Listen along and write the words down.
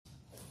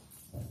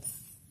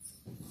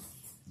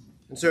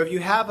And so if you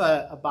have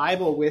a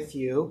Bible with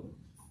you,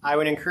 I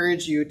would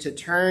encourage you to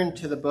turn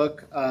to the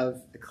book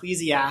of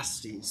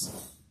Ecclesiastes.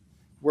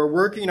 We're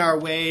working our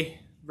way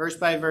verse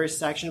by verse,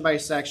 section by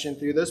section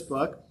through this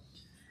book.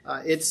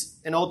 It's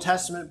an Old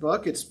Testament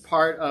book. It's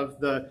part of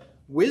the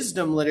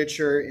wisdom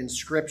literature in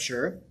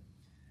Scripture.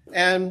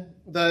 And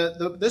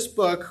this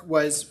book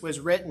was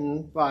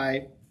written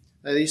by,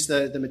 at least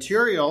the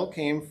material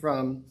came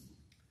from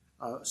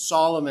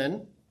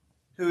Solomon,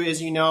 who, as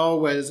you know,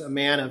 was a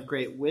man of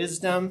great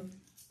wisdom,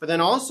 but then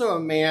also a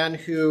man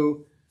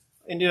who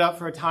ended up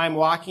for a time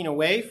walking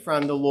away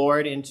from the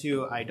Lord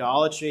into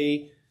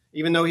idolatry,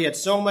 even though he had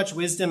so much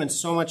wisdom and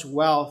so much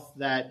wealth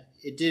that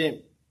it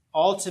didn't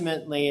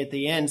ultimately at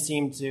the end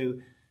seem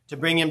to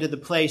bring him to the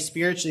place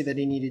spiritually that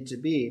he needed to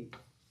be.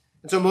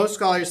 And so most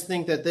scholars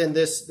think that then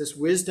this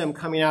wisdom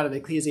coming out of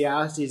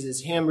Ecclesiastes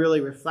is him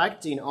really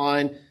reflecting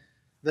on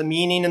the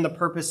meaning and the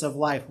purpose of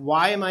life.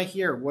 Why am I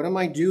here? What am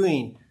I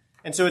doing?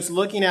 And so it's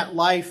looking at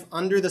life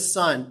under the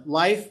sun.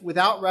 Life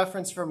without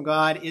reference from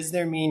God. Is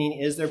there meaning?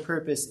 Is there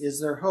purpose?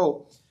 Is there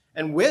hope?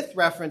 And with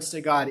reference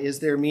to God, is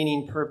there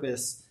meaning,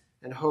 purpose,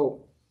 and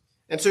hope?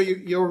 And so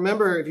you'll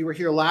remember, if you were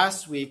here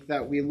last week,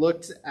 that we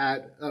looked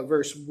at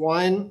verse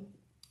 1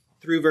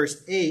 through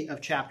verse 8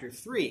 of chapter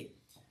 3.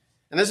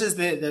 And this is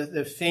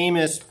the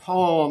famous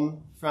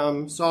poem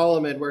from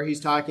Solomon where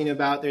he's talking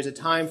about there's a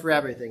time for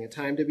everything, a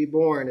time to be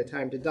born, a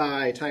time to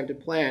die, a time to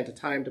plant, a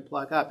time to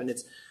pluck up. And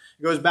it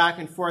goes back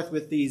and forth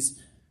with these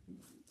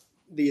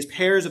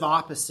pairs of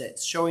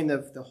opposites, showing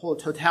the whole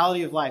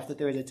totality of life, that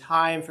there is a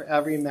time for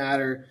every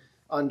matter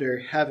under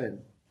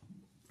heaven.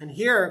 And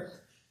here,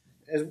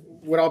 as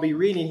what I'll be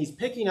reading, he's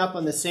picking up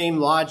on the same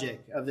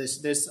logic of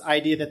this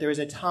idea that there is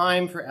a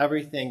time for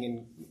everything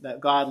and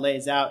that God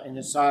lays out in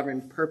his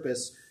sovereign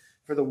purpose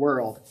for the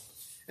world.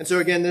 And so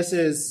again, this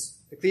is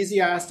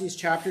Ecclesiastes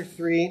chapter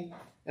 3,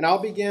 and I'll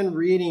begin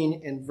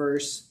reading in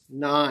verse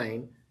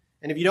 9.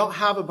 And if you don't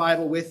have a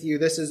Bible with you,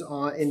 this is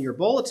in your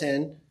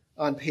bulletin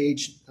on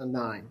page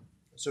 9.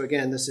 So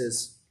again, this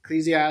is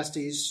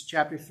Ecclesiastes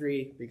chapter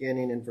 3,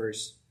 beginning in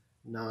verse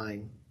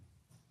 9.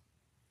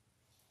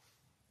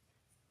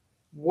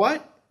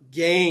 What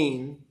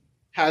gain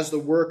has the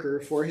worker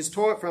from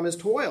his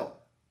toil?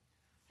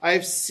 I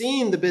have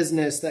seen the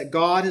business that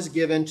God has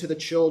given to the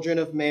children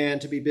of man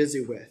to be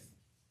busy with.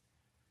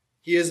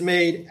 He has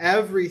made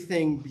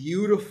everything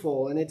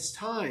beautiful in its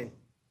time.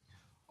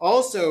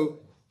 Also,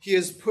 he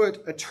has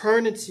put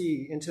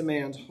eternity into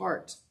man's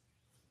heart,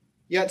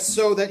 yet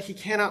so that he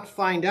cannot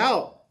find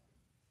out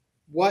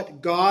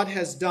what God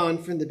has done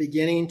from the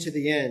beginning to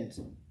the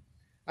end.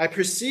 I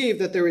perceive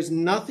that there is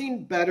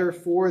nothing better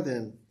for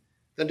them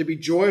than to be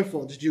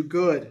joyful and to do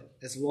good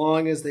as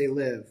long as they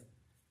live.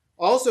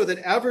 Also, that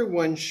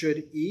everyone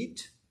should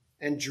eat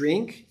and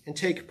drink and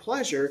take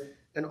pleasure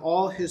in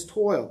all his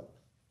toil.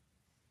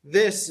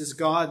 This is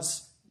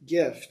God's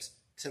gift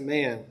to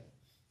man.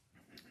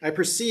 I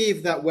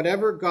perceive that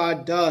whatever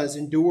God does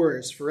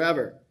endures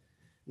forever.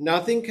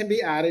 Nothing can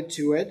be added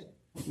to it,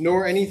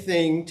 nor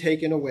anything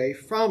taken away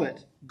from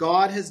it.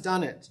 God has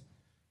done it,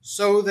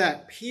 so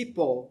that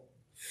people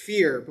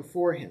fear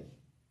before him.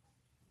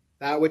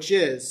 That which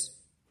is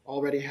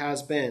already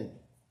has been.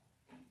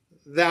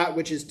 That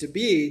which is to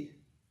be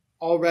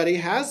already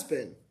has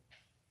been.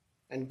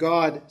 And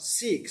God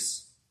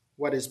seeks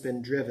what has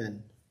been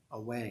driven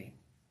away.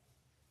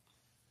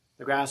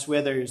 The grass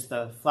withers,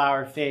 the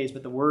flower fades,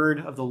 but the word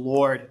of the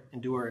Lord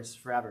endures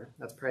forever.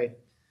 Let's pray.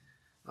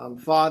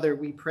 Father,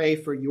 we pray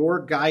for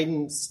your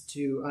guidance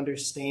to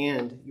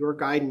understand, your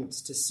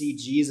guidance to see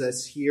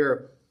Jesus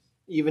here,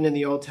 even in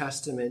the Old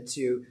Testament,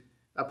 to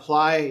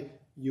apply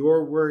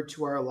your word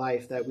to our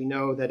life, that we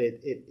know that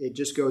it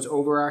just goes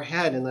over our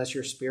head unless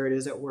your Spirit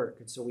is at work.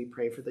 And so we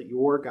pray for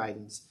your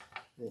guidance,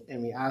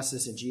 and we ask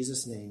this in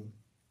Jesus' name.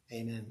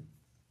 Amen.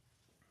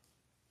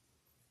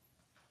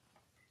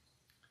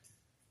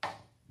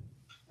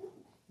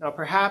 Now,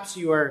 perhaps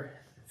you are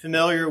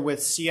familiar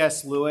with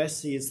C.S.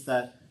 Lewis. He's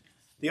the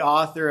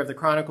author of the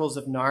Chronicles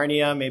of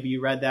Narnia. Maybe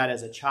you read that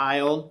as a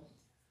child.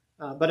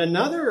 But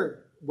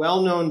another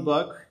well-known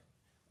book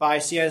by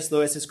C.S.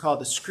 Lewis is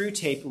called The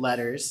Screwtape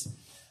Letters.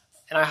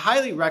 And I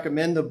highly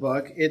recommend the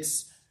book.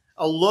 It's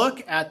a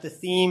look at the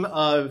theme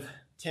of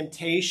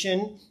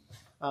temptation,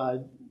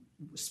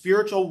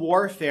 spiritual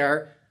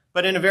warfare,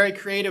 but in a very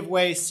creative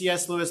way,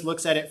 C.S. Lewis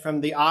looks at it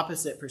from the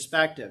opposite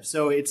perspective.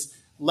 So it's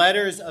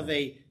letters of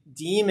a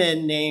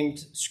demon named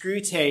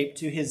Screwtape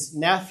to his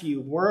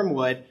nephew,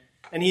 Wormwood,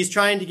 and he's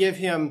trying to give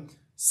him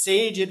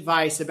sage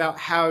advice about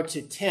how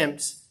to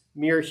tempt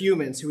mere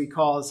humans, who he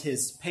calls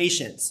his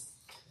patients.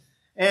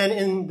 And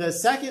in the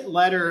second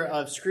letter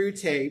of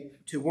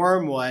Screwtape to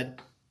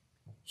Wormwood,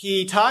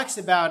 he talks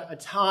about a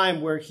time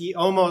where he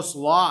almost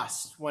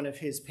lost one of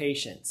his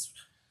patients,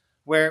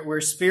 where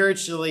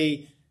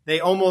spiritually they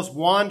almost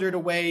wandered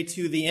away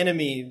to the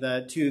enemy,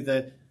 to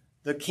the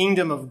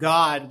kingdom of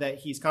God that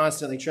he's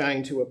constantly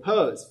trying to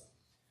oppose.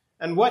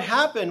 And what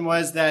happened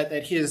was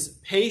that his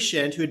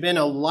patient, who had been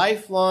a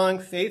lifelong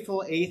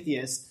faithful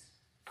atheist,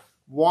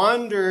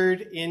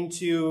 wandered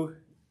into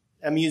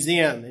a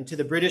museum, into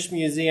the British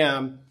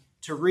Museum,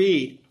 to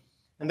read.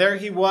 And there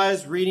he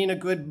was reading a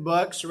good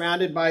book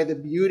surrounded by the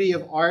beauty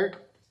of art.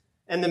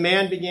 And the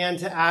man began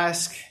to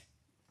ask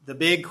the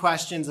big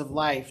questions of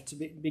life,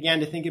 began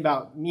to think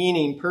about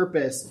meaning,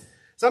 purpose,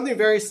 something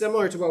very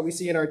similar to what we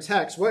see in our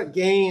text. What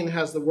gain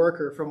has the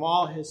worker from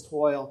all his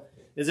toil?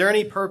 Is there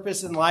any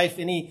purpose in life,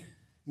 any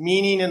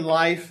meaning in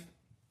life?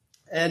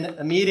 And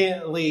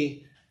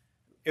immediately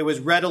it was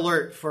red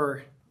alert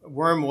for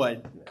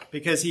Wormwood,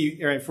 because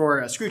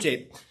for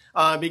Screwtape,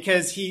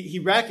 because he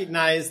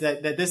recognized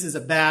that this is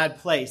a bad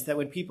place, that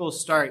when people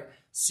start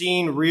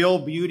seeing real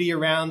beauty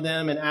around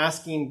them and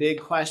asking big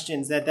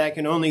questions, that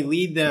can only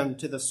lead them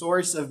to the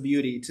source of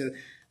beauty,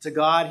 to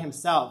God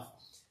himself.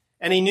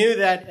 And he knew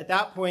that at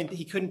that point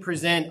he couldn't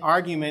present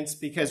arguments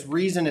because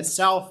reason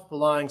itself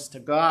belongs to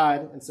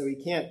God, and so he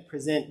can't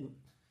present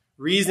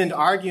reasoned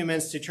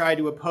arguments to try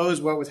to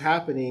oppose what was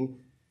happening.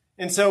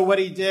 And so what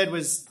he did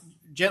was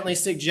gently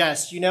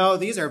suggest,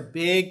 these are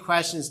big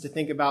questions to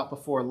think about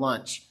before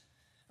lunch.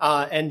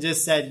 And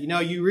just said,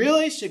 you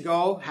really should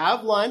go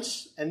have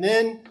lunch and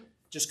then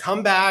just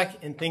come back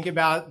and think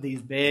about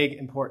these big,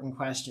 important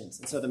questions.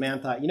 And so the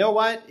man thought, you know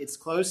what? It's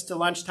close to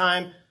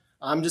lunchtime.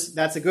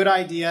 That's a good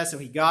idea. So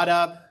he got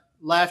up,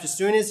 left. As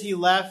soon as he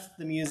left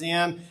the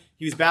museum,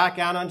 he was back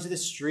out onto the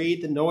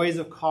street, the noise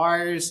of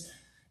cars,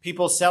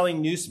 people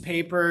selling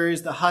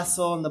newspapers, the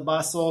hustle and the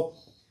bustle.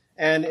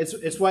 And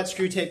it's what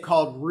Screwtape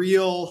called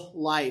real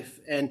life.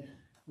 And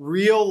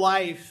real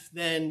life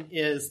then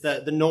is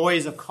the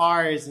noise of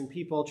cars and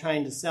people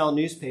trying to sell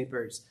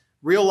newspapers.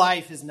 Real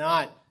life is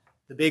not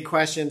the big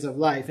questions of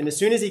life. And as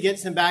soon as he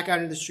gets him back out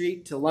into the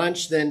street to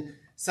lunch, then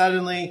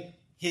suddenly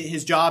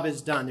his job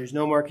is done. There's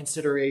no more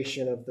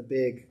consideration of the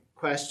big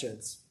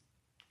questions.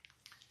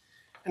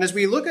 And as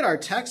we look at our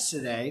text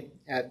today,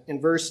 in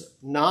verse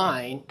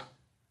 9,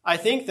 I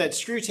think that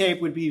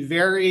Screwtape would be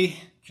very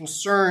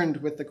concerned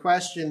with the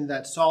question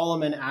that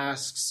Solomon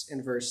asks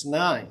in verse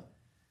 9.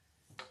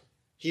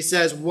 He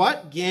says,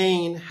 what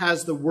gain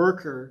has the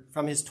worker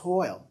from his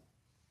toil?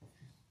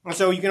 And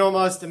so you can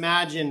almost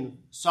imagine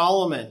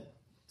Solomon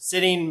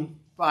sitting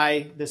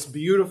by this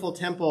beautiful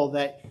temple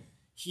that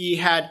he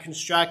had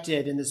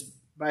constructed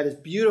by this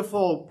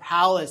beautiful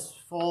palace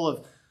full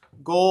of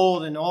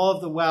gold and all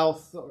of the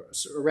wealth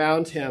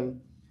around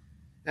him.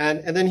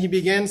 And then he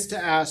begins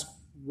to ask,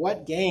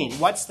 what gain?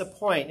 What's the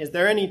point? Is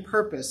there any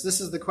purpose?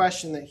 This is the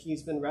question that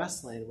he's been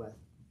wrestling with.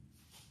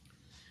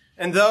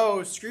 And though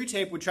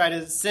Screwtape would try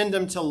to send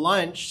him to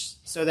lunch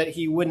so that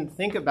he wouldn't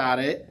think about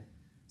it,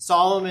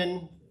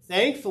 Solomon,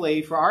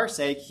 thankfully for our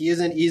sake, he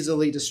isn't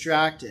easily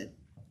distracted.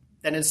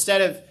 And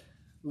instead of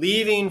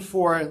leaving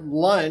for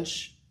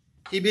lunch,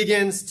 he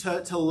begins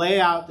to lay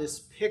out this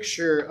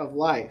picture of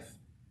life.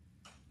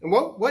 And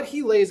what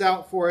he lays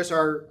out for us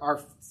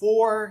are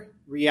four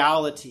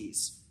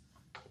realities.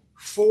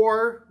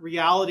 Four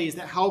realities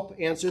that help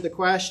answer the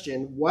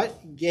question,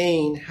 what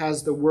gain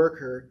has the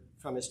worker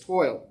from his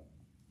toil?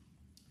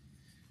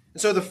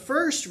 And so the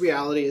first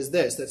reality is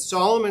this, that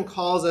Solomon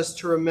calls us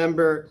to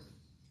remember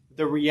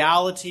the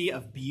reality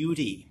of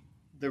beauty.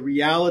 The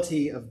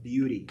reality of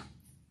beauty.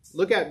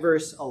 Look at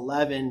verse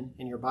 11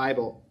 in your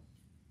Bible.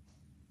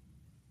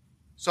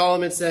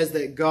 Solomon says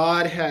that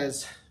God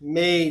has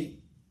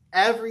made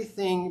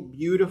everything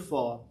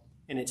beautiful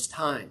in its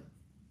time.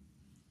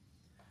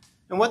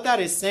 And what that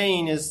is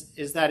saying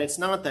is that it's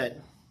not that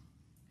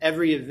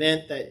every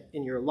event that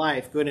in your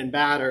life, good and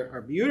bad,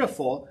 are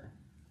beautiful,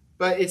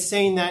 but it's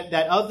saying that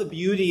of the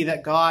beauty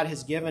that God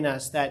has given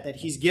us, that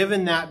he's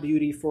given that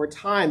beauty for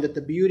time, that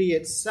the beauty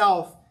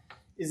itself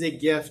is a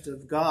gift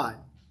of God.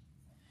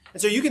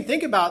 And so you can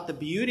think about the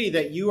beauty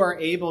that you are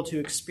able to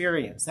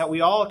experience, that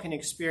we all can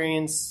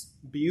experience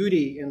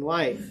beauty in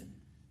life.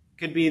 It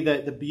could be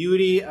the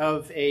beauty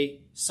of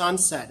a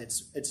sunset.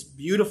 It's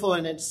beautiful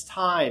in its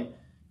time.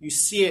 You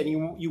see it,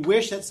 and you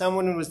wish that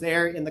someone was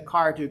there in the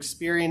car to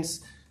experience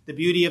the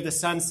beauty of the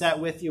sunset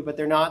with you, but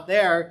they're not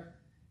there,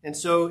 and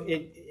so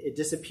it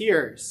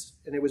disappears,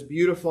 and it was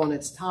beautiful in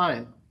its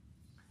time.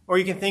 Or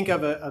you can think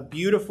of a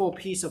beautiful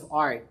piece of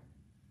art.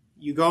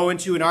 You go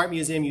into an art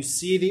museum, you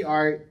see the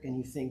art, and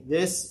you think,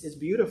 this is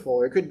beautiful.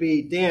 Or it could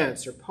be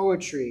dance, or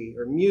poetry,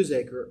 or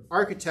music, or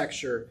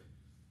architecture,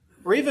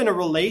 or even a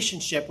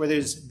relationship where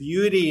there's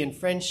beauty in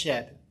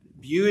friendship,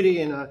 beauty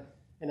in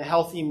a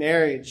healthy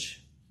marriage,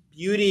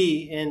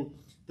 beauty in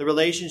the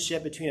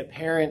relationship between a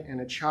parent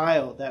and a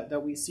child,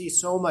 that we see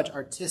so much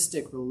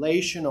artistic,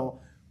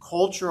 relational,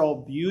 cultural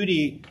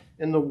beauty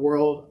in the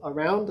world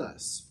around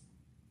us.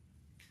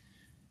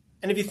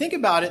 And if you think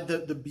about it,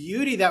 the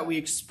beauty that we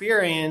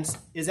experience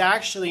is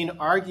actually an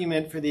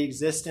argument for the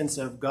existence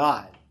of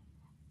God.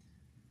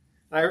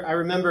 I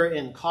remember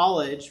in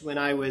college, when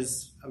I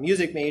was a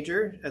music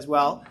major as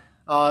well,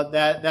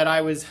 that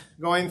I was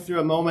going through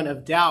a moment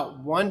of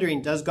doubt,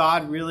 wondering, does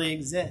God really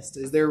exist?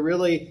 Is there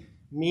really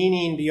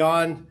meaning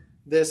beyond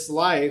this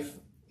life?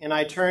 And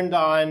I turned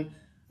on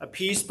a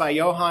piece by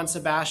Johann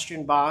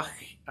Sebastian Bach,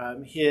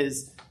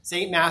 his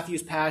St.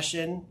 Matthew's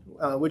Passion,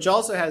 which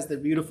also has the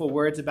beautiful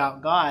words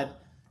about God.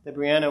 that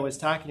Brianna was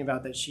talking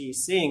about that she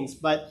sings,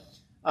 but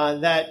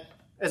that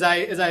as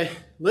I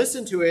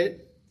listen to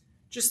it,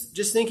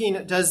 just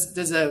thinking,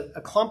 does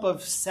a clump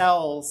of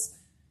cells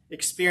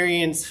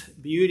experience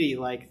beauty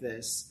like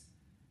this?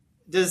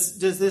 Does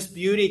this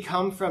beauty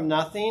come from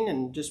nothing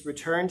and just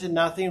return to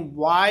nothing?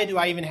 Why do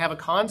I even have a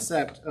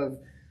concept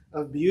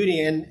of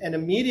beauty? And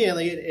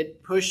immediately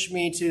it pushed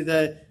me to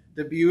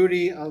the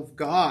beauty of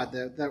God,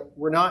 that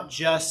we're not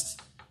just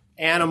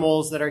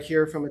animals that are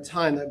here from a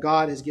time, that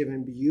God has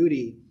given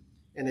beauty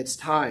in its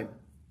time.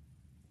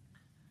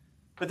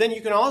 But then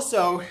you can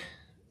also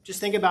just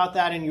think about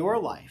that in your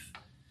life,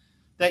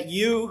 that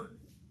you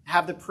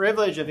have the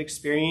privilege of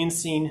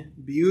experiencing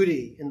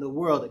beauty in the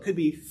world. It could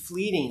be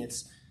fleeting.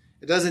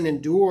 It doesn't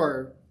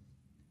endure,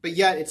 but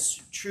yet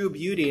it's true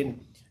beauty.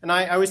 And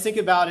I always think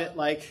about it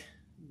like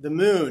the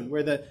moon,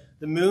 where the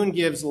moon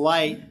gives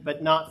light,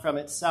 but not from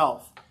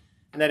itself,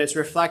 and that it's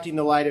reflecting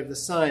the light of the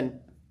sun.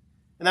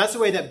 And that's the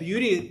way that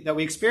beauty that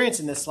we experience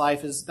in this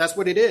life is. That's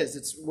what it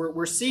is.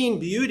 We're seeing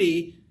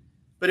beauty,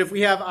 but if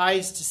we have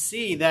eyes to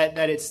see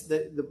that it's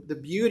the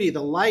beauty,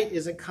 the light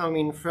isn't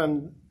coming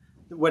from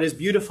what is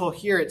beautiful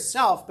here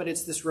itself, but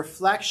it's this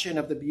reflection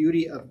of the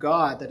beauty of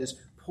God that is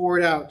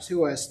poured out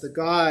to us, the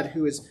God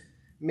who has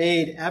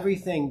made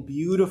everything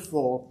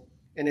beautiful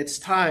in its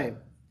time.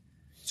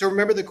 So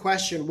remember the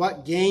question,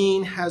 what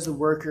gain has the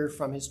worker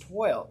from his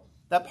toil?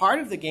 That part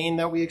of the gain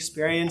that we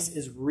experience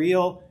is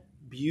real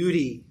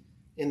beauty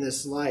in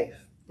this life.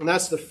 And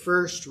that's the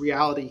first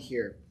reality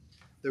here,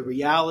 the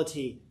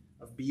reality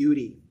of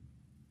beauty.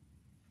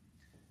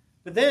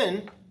 But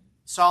then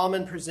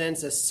Solomon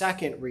presents a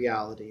second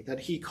reality, that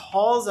he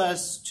calls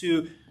us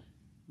to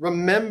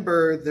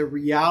remember the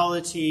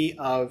reality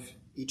of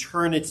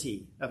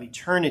eternity,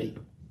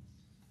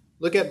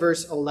 Look at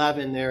verse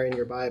 11 there in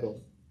your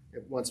Bible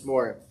once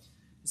more. It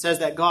says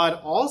that God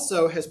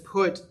also has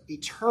put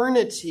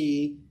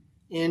eternity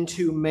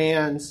into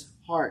man's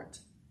heart.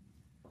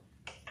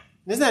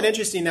 Isn't that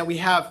interesting that we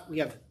have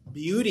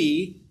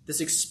beauty,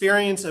 this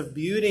experience of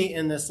beauty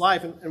in this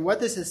life? And what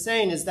this is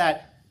saying is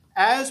that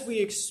as we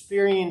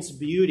experience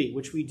beauty,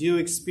 which we do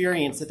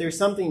experience, that there's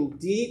something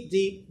deep,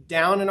 deep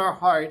down in our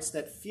hearts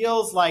that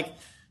feels like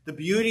the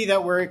beauty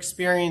that we're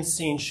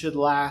experiencing should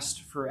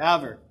last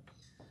forever.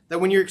 That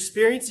when you're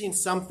experiencing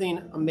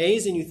something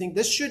amazing, you think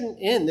this shouldn't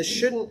end. This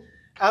shouldn't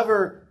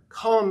ever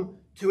come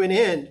to an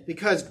end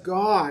because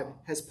God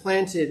has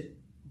planted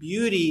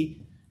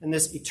beauty and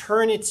this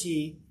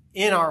eternity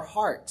in our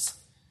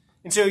hearts.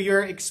 And so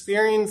you're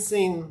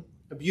experiencing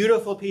a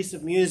beautiful piece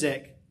of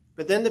music,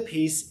 but then the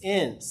piece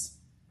ends.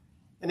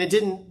 And it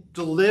didn't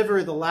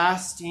deliver the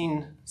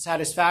lasting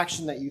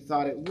satisfaction that you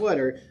thought it would.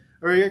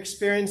 Or you're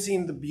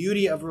experiencing the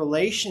beauty of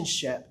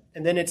relationship,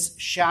 and then it's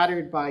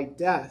shattered by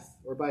death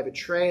or by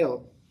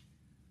betrayal,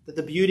 that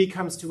the beauty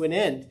comes to an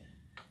end.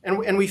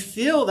 And we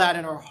feel that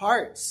in our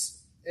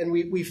hearts, and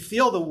we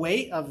feel the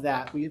weight of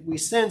that. We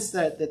sense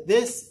that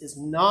this is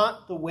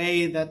not the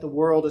way that the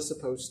world is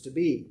supposed to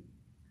be.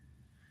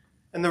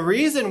 And the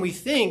reason we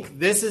think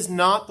this is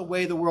not the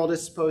way the world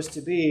is supposed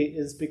to be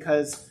is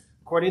because,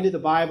 according to the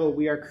Bible,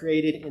 we are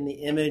created in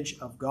the image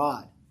of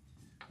God.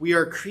 We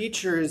are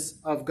creatures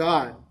of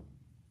God.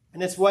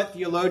 And it's what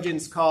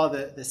theologians call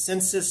the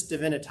sensus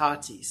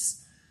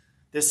divinitatis,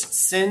 this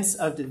sense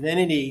of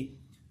divinity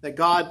that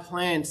God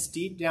plants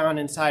deep down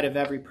inside of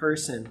every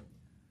person,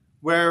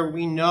 where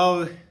we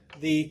know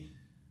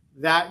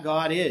that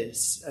God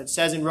is. It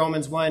says in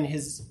Romans 1,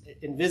 his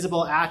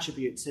invisible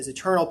attributes, his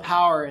eternal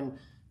power and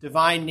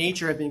divine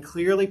nature have been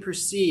clearly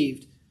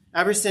perceived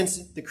ever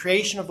since the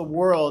creation of the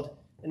world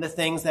and the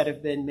things that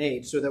have been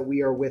made, so that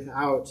we are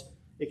without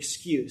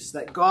excuse.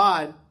 That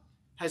God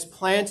has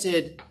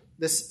planted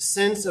this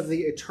sense of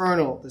the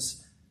eternal,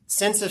 this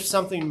sense of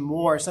something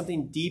more,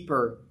 something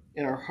deeper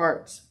in our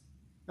hearts.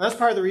 And that's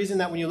part of the reason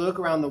that when you look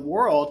around the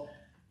world,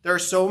 there are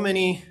so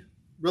many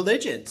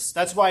religions.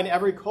 That's why in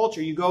every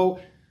culture, you go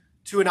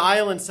to an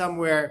island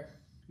somewhere,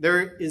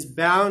 there is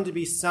bound to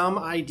be some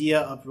idea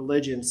of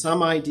religion,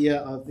 some idea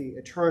of the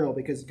eternal,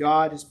 because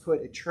God has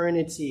put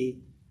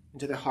eternity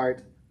into the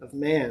heart of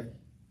man.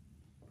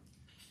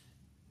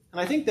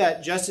 And I think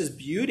that just as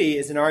beauty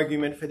is an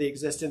argument for the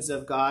existence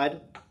of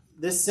God,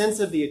 this sense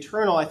of the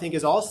eternal, I think,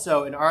 is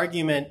also an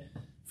argument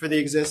for the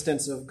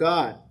existence of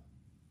God.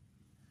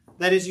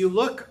 That as you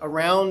look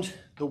around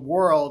the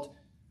world,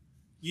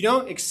 you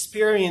don't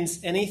experience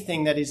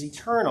anything that is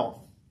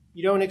eternal.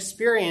 You don't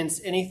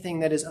experience anything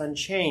that is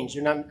unchanged.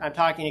 And I'm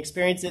talking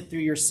experience it through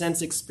your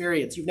sense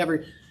experience. You've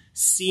never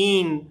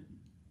seen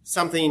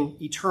something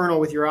eternal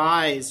with your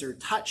eyes, or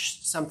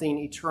touched something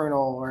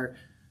eternal, or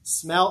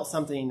smelt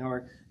something,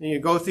 or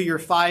go through your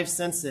five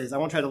senses. I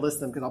won't try to list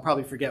them because I'll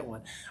probably forget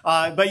one.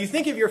 But you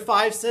think of your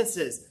five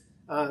senses,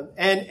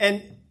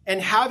 and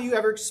have you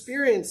ever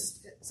experienced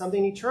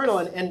something eternal?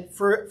 And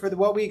for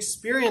what we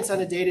experience on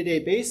a day-to-day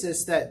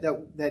basis, that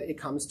it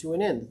comes to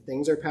an end.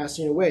 Things are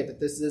passing away, that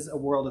this is a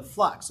world of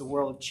flux, a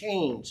world of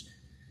change.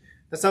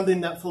 That's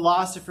something that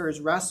philosophers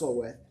wrestle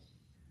with.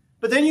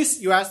 But then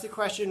you ask the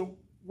question,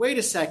 wait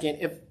a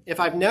second, if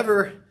I've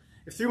never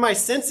If through my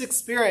sense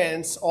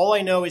experience, all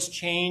I know is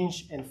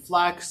change and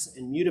flux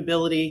and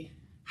mutability,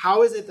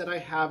 how is it that I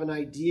have an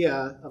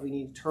idea of an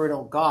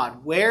eternal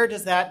God? Where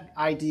does that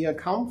idea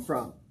come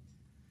from?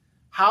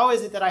 How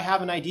is it that I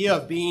have an idea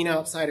of being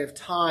outside of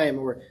time,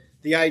 or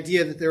the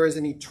idea that there is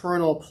an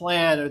eternal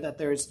plan, or that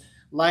there's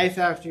life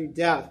after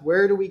death?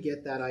 Where do we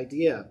get that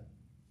idea?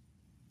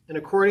 And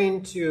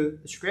according to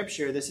the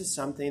Scripture, this is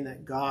something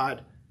that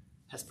God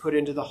has put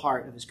into the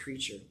heart of his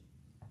creature.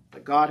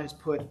 That God has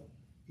put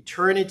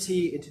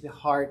eternity into the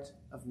heart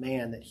of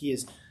man, that he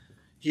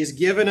has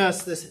given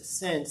us this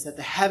sense that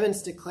the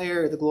heavens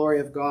declare the glory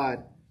of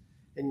God,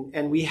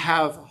 and we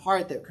have a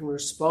heart that can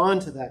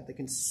respond to that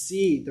can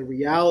see the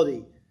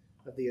reality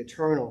of the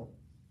eternal.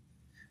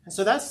 And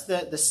so that's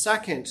the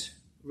second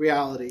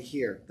reality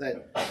here,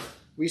 that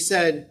we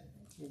said,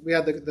 we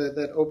had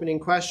that opening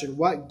question,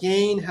 what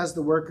gain has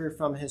the worker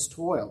from his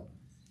toil?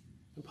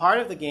 And part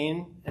of the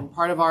gain and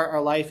part of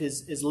our life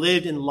is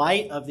lived in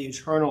light of the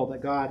eternal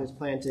that God has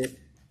planted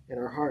in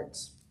our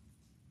hearts.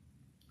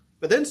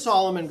 But then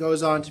Solomon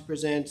goes on to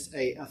present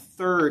a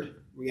third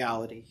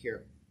reality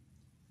here.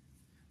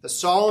 The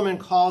Solomon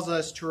calls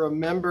us to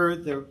remember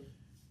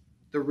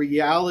the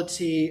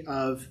reality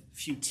of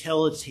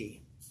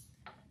futility.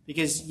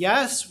 Because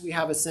yes, we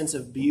have a sense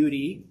of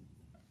beauty.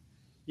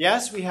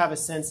 Yes, we have a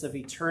sense of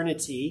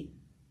eternity.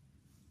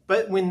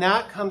 But when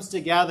that comes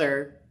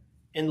together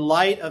in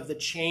light of the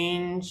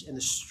change and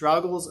the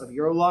struggles of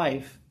your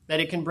life,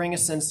 that it can bring a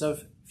sense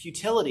of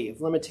futility,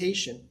 of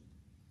limitation.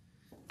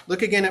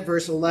 Look again at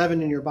verse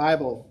 11 in your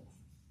Bible.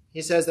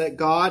 He says that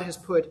God has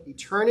put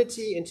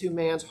eternity into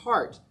man's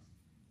heart,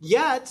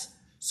 yet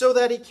so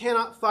that he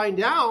cannot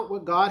find out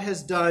what God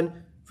has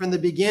done from the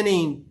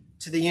beginning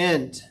to the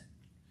end.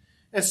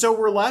 And so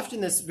we're left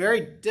in this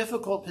very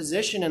difficult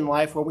position in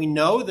life where we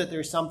know that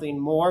there's something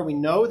more. We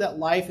know that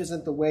life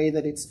isn't the way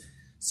that it's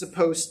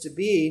supposed to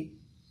be.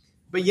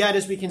 But yet,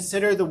 as we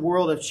consider the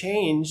world of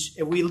change,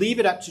 if we leave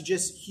it up to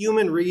just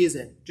human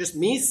reason, just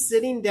me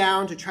sitting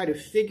down to try to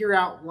figure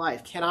out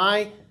life, can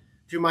I,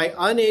 through my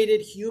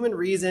unaided human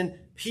reason,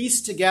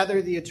 piece together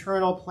the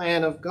eternal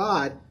plan of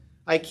God?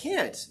 I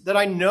can't. That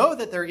I know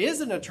that there is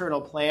an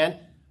eternal plan,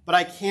 but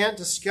I can't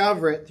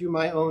discover it through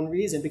my own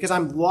reason because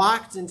I'm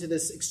locked into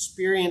this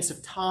experience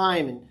of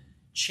time and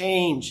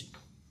change.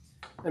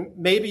 And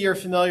maybe you're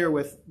familiar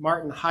with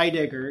Martin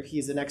Heidegger.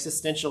 He's an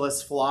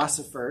existentialist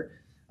philosopher.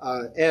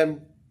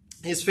 And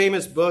his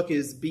famous book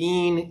is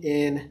Being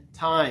in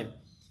Time.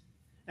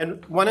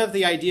 And one of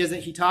the ideas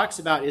that he talks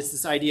about is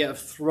this idea of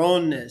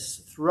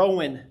thrownness,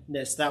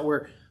 that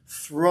we're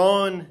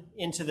thrown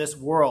into this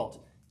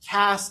world,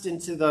 cast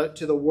into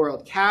the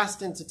world,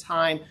 cast into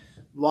time,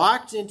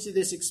 locked into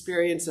this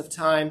experience of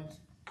time.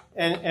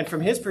 And from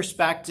his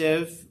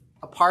perspective,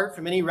 apart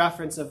from any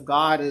reference of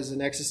God as an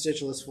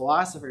existentialist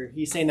philosopher,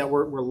 he's saying that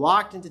we're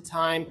locked into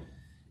time,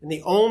 and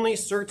the only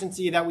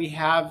certainty that we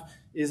have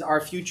is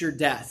our future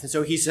death. And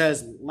so he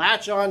says,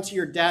 latch on to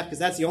your death because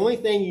that's the only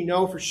thing you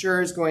know for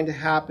sure is going to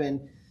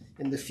happen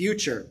in the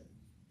future.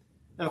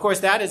 And of course,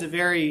 that is a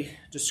very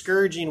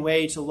discouraging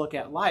way to look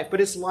at life, but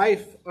it's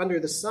life under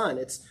the sun.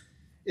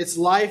 It's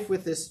life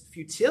with this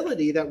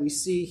futility that we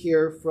see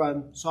here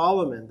from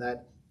Solomon,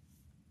 that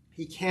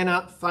he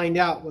cannot find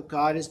out what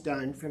God has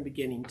done from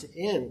beginning to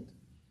end.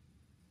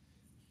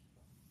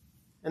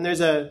 And there's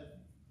a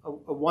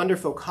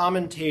wonderful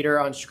commentator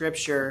on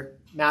Scripture,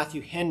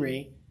 Matthew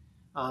Henry.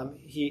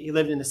 He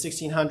lived in the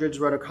 1600s,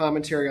 wrote a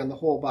commentary on the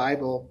whole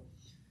Bible.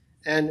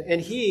 And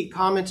he,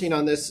 commenting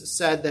on this,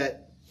 said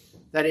that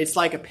it's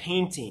like a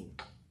painting,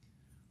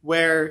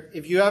 where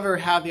if you ever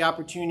have the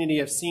opportunity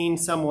of seeing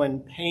someone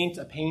paint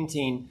a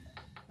painting,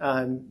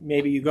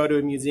 maybe you go to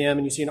a museum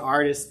and you see an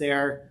artist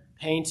there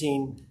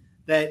painting,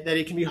 that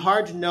it can be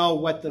hard to know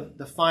what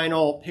the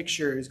final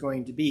picture is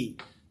going to be.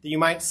 That you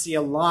might see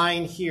a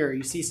line here,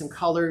 you see some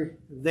color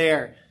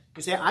there.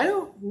 You say, I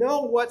don't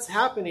know what's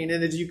happening.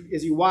 And as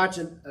you watch,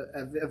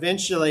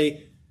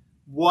 eventually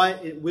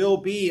what it will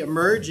be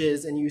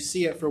emerges and you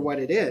see it for what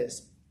it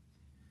is.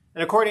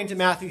 And according to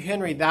Matthew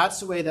Henry,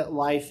 that's the way that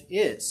life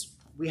is.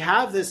 We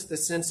have the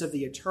sense of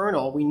the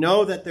eternal. We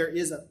know that there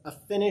is a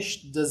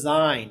finished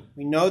design.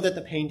 We know that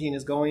the painting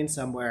is going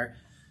somewhere.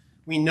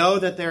 We know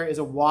that there is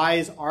a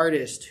wise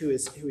artist who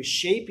is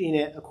shaping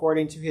it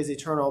according to his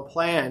eternal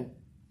plan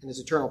and his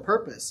eternal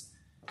purpose.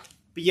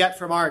 But yet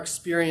from our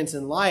experience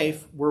in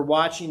life, we're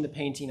watching the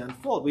painting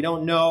unfold. We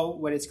don't know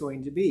what it's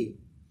going to be.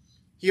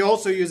 He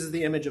also uses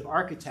the image of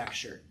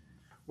architecture,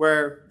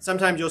 where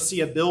sometimes you'll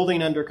see a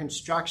building under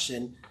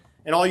construction,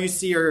 and all you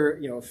see are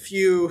a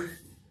few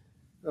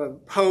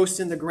posts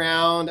in the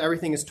ground.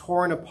 Everything is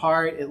torn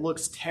apart. It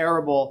looks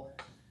terrible.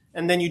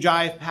 And then you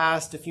drive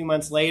past a few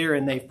months later,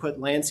 and they've put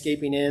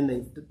landscaping in.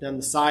 They've done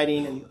the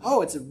siding, and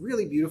it's a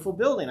really beautiful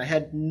building. I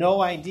had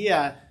no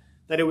idea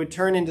that it would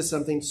turn into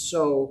something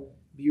so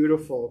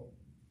beautiful.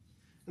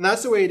 And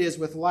that's the way it is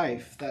with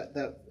life.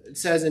 That it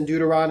says in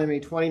Deuteronomy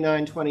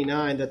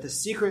 29:29 that the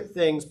secret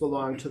things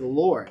belong to the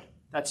Lord.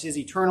 That's his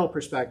eternal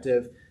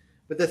perspective.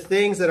 But the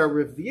things that are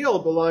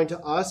revealed belong to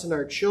us and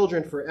our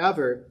children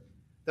forever,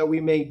 that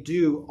we may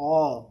do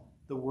all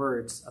the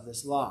words of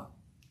this law.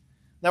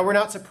 Now, we're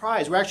not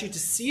surprised. We're actually to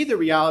see the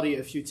reality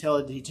of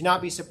futility, to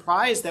not be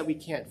surprised that we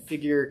can't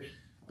figure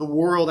the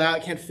world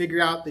out, can't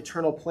figure out the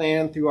eternal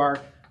plan through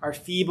our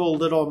feeble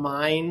little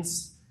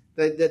minds,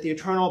 that the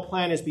eternal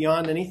plan is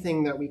beyond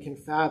anything that we can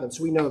fathom.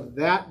 So we know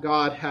that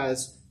God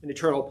has an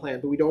eternal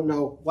plan, but we don't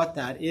know what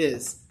that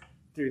is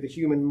through the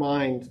human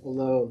mind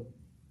alone.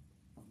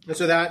 And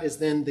so that is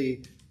then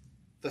the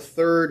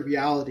third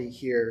reality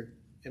here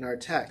in our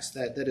text,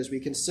 that as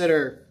we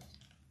consider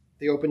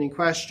the opening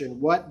question,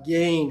 what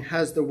gain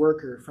has the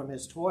worker from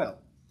his toil?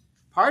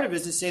 Part of it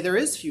is to say there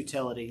is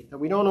futility, that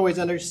we don't always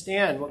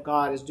understand what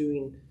God is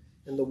doing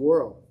in the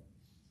world.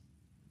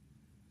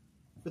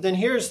 But then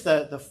here's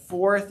the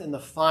fourth and the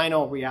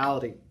final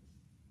reality,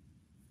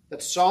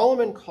 that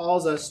Solomon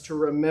calls us to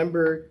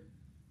remember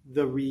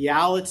the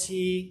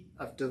reality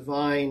of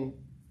divine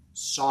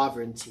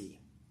sovereignty.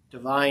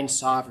 Divine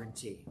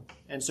sovereignty.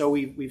 And so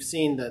we've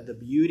seen the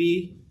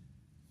beauty,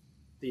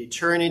 the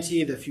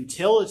eternity, the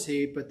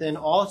futility, but then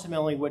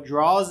ultimately what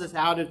draws us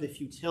out of the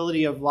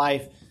futility of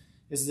life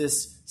is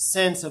this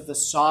sense of the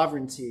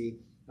sovereignty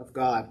of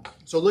God.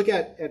 So look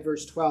at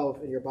verse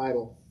 12 in your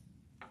Bible.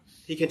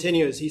 He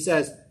continues, he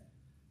says,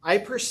 I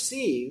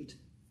perceived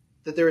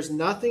that there is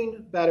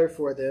nothing better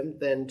for them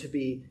than to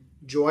be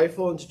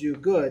joyful and to do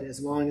good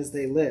as long as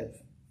they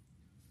live.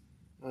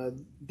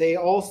 They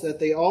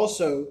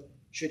also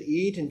should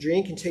eat and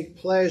drink and take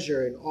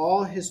pleasure in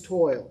all his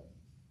toil.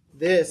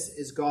 This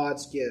is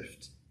God's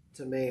gift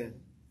to man.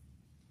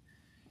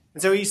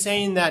 And so he's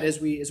saying that as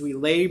we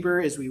labor,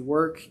 as we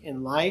work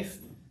in life,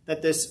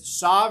 that this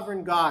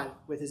sovereign God,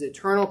 with his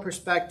eternal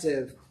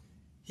perspective,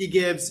 he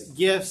gives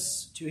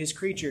gifts to his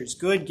creatures,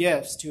 good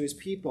gifts to his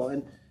people.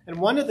 And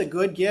one of the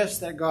good gifts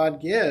that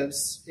God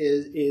gives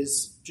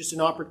is just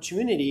an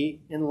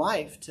opportunity in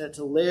life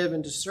to live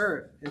and to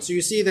serve. And so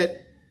you see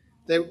that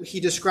he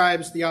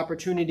describes the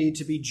opportunity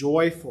to be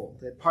joyful,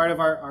 that part of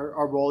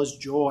our role is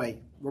joy,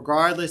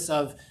 regardless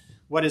of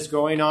what is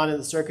going on in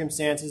the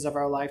circumstances of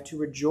our life, to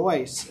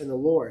rejoice in the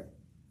Lord.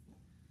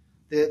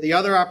 The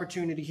other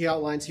opportunity he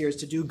outlines here is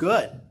to do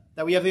good,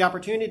 that we have the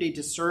opportunity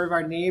to serve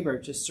our neighbor,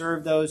 to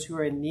serve those who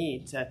are in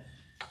need,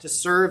 to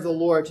serve the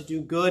Lord, to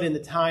do good in the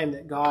time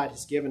that God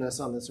has given us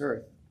on this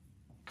earth.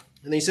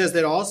 And he says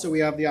that also we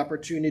have the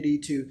opportunity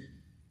to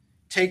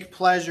take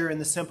pleasure in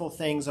the simple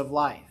things of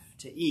life,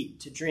 to eat,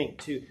 to drink,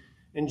 to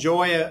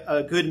enjoy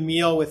a good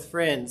meal with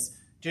friends,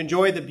 to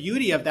enjoy the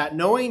beauty of that,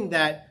 knowing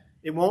that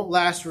it won't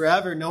last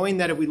forever, knowing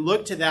that if we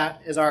look to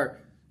that as our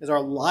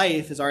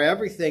life, as our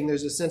everything,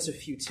 there's a sense of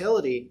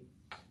futility.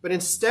 But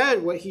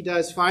instead, what he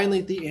does finally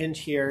at the end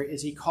here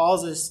is he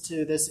calls us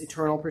to this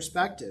eternal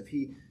perspective.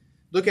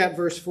 Look at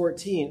verse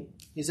 14.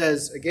 He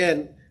says,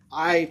 again,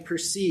 I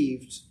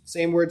perceived,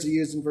 same words he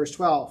used in verse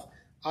 12,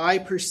 I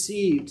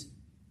perceived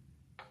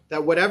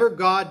that whatever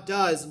God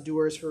does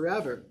endures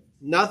forever.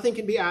 Nothing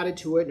can be added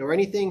to it, nor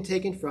anything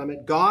taken from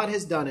it. God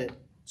has done it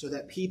so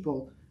that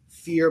people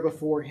fear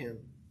before him.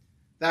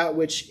 That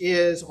which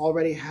is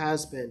already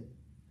has been.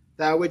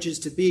 That which is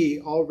to be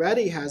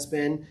already has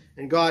been,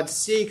 and God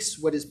seeks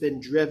what has been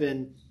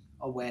driven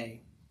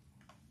away.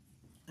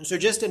 And so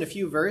just in a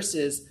few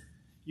verses,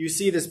 you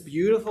see this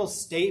beautiful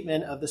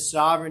statement of the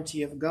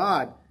sovereignty of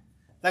God,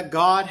 that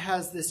God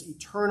has this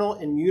eternal,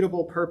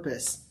 immutable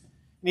purpose.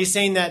 And he's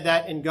saying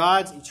that in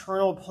God's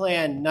eternal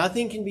plan,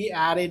 nothing can be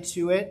added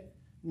to it,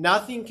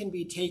 nothing can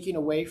be taken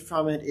away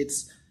from it.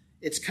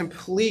 It's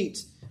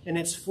complete in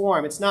its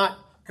form. It's not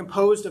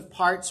composed of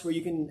parts where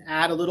you can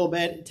add a little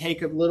bit,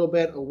 take a little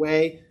bit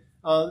away.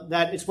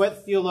 That it's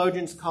what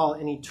theologians call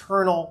an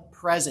eternal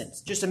presence.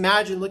 Just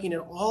imagine looking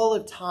at all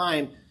of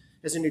time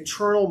as an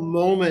eternal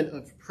moment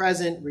of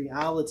present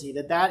reality,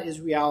 that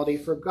is reality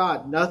for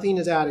God. Nothing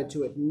is added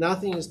to it.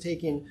 Nothing is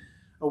taken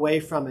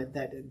away from it,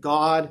 that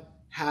God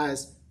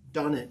has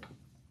done it.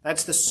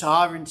 That's the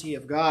sovereignty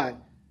of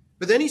God.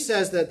 But then he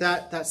says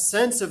that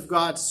sense of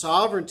God's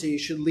sovereignty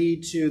should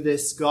lead to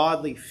this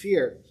godly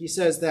fear. He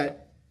says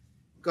that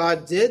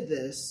God did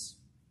this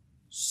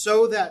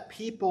so that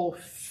people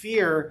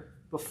fear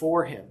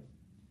before him.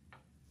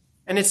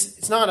 And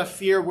it's not a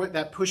fear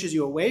that pushes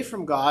you away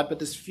from God, but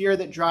this fear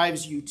that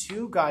drives you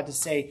to God to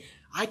say,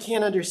 I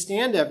can't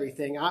understand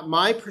everything.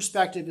 My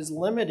perspective is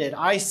limited.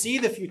 I see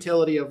the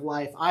futility of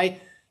life. I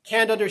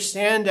can't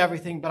understand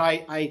everything, but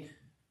I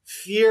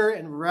fear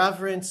and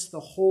reverence the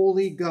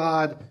holy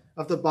God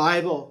of the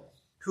Bible,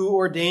 who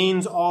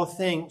ordains all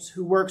things,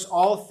 who works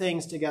all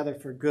things together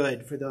for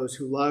good for those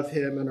who love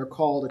him and are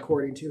called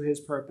according to his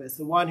purpose,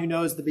 the one who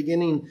knows the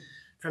beginning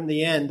from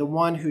the end, the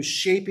one who's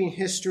shaping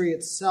history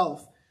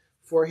itself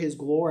for his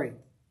glory.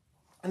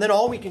 And then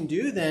all we can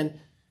do then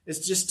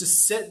is just to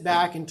sit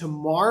back and to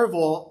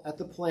marvel at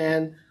the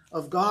plan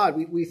of God.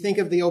 We think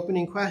of the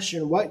opening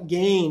question, what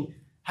gain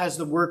has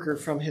the worker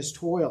from his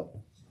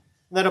toil?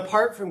 And that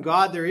apart from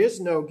God, there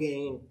is no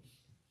gain.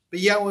 But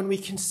yet when we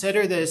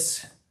consider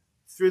this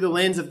through the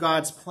lens of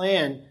God's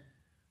plan,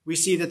 we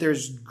see that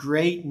there's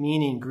great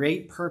meaning,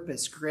 great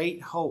purpose,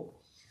 great hope.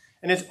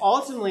 And it's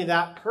ultimately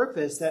that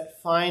purpose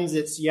that finds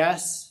its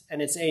yes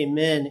and its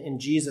amen in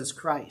Jesus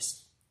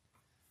Christ.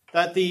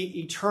 That the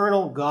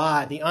eternal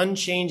God, the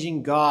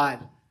unchanging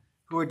God,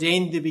 who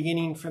ordained the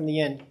beginning from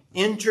the end,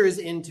 enters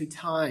into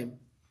time.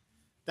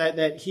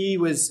 That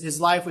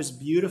his life was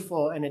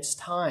beautiful in its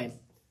time.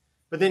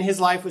 But then his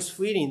life was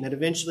fleeting, that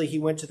eventually he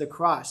went to the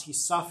cross. He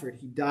suffered,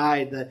 he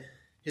died.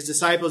 His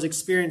disciples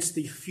experienced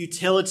the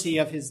futility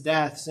of his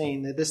death,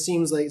 saying that this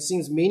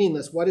seems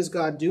meaningless. What is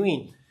God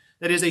doing?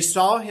 That as they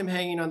saw him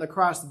hanging on the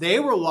cross, they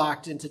were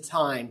locked into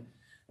time.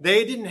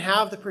 They didn't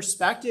have the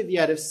perspective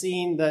yet of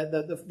seeing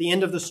the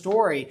end of the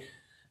story,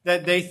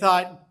 that they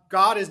thought,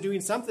 God is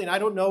doing something. I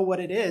don't know what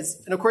it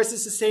is. And of course,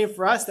 it's the same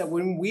for us, that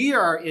when we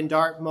are in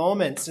dark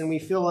moments and we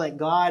feel like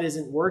God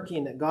isn't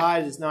working, that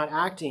God is not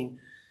acting,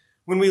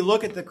 when we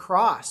look at the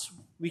cross,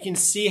 we can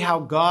see how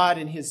God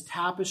in his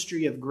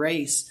tapestry of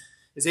grace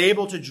is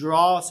able to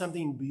draw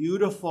something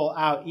beautiful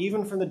out,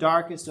 even from the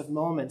darkest of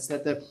moments,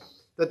 that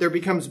there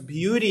becomes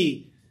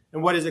beauty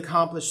in what is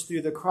accomplished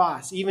through the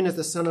cross, even as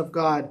the Son of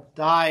God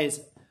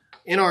dies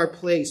in our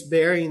place,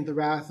 bearing the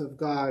wrath of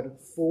God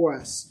for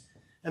us.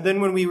 And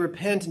then when we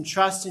repent and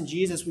trust in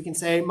Jesus, we can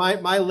say,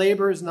 my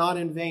labor is not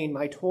in vain.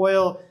 My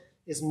toil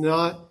is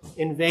not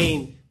in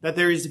vain. That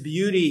there is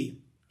beauty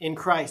in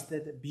Christ,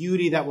 that the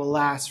beauty that will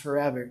last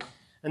forever.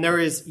 And there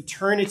is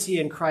eternity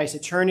in Christ,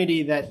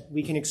 eternity that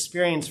we can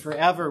experience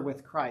forever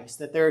with Christ.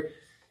 That there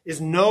is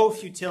no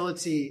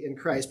futility in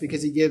Christ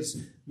because he gives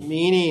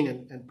meaning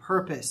and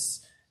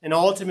purpose. And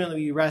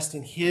ultimately we rest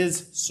in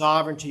his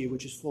sovereignty,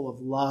 which is full of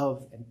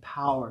love and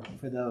power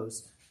for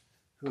those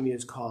whom he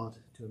has called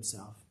to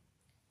himself.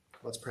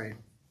 Let's pray.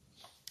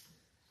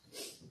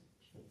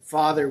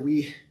 Father,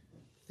 we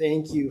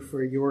thank you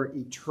for your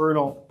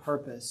eternal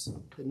purpose,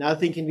 that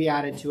nothing can be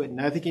added to it,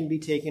 nothing can be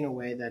taken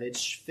away, that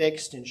it's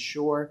fixed and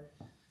sure.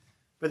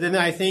 But then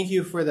I thank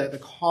you for the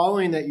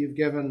calling that you've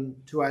given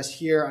to us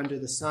here under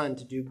the sun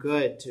to do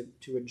good,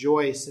 to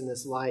rejoice in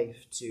this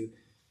life, to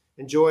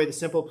enjoy the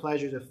simple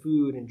pleasures of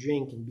food and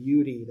drink and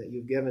beauty that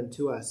you've given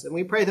to us. And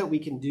we pray that we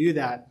can do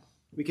that.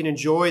 We can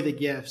enjoy the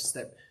gifts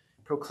that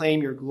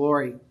proclaim your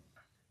glory.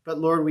 But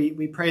Lord,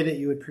 we pray that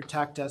you would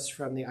protect us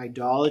from the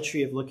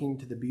idolatry of looking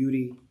to the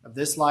beauty of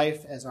this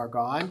life as our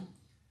God,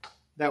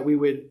 that we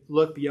would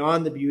look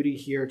beyond the beauty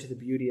here to the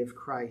beauty of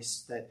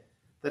Christ,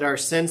 that our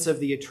sense of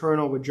the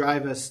eternal would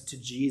drive us to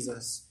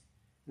Jesus,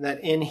 and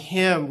that in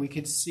him we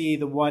could see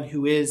the one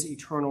who is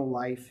eternal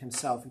life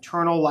himself,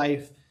 eternal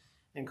life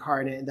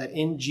incarnate, and that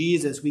in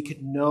Jesus we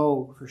could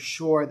know for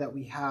sure that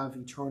we have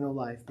eternal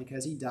life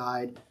because he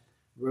died,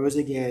 rose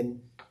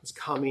again, is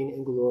coming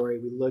in glory.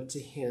 We look to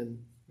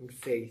him in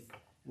faith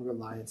and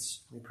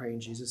reliance. We pray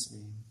in Jesus'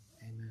 name.